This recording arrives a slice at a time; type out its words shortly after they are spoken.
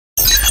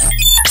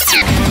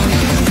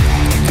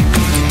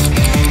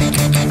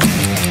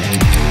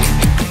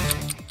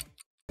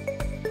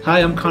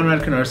Hi, I'm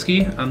Konrad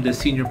Konarski. I'm the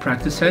Senior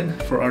Practice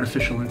Head for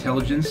Artificial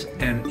Intelligence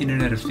and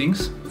Internet of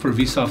Things for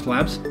Vsoft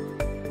Labs.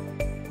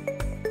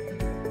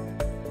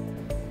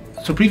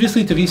 So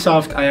previously to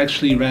Vsoft, I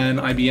actually ran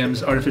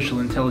IBM's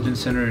Artificial Intelligence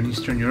Center in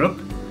Eastern Europe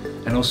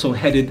and also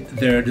headed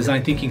their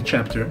design thinking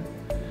chapter.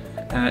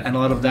 And a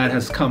lot of that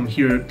has come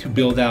here to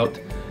build out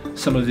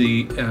some of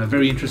the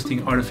very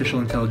interesting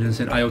artificial intelligence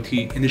and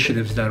IoT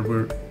initiatives that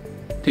were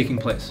taking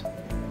place.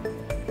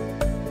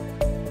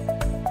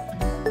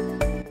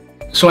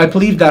 So I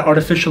believe that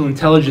artificial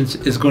intelligence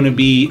is going to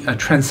be a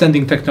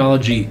transcending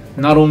technology,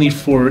 not only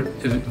for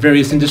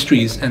various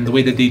industries and the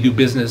way that they do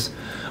business,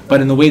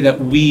 but in the way that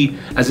we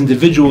as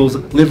individuals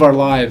live our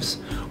lives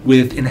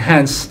with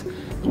enhanced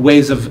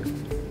ways of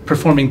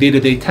performing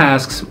day-to-day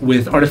tasks,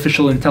 with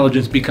artificial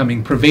intelligence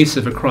becoming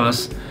pervasive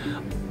across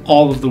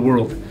all of the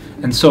world.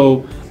 And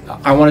so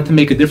I wanted to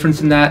make a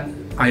difference in that.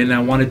 I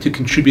wanted to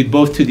contribute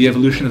both to the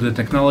evolution of the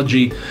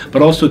technology,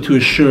 but also to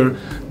assure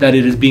that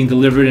it is being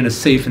delivered in a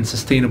safe and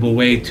sustainable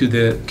way to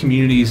the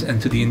communities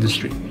and to the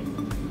industry.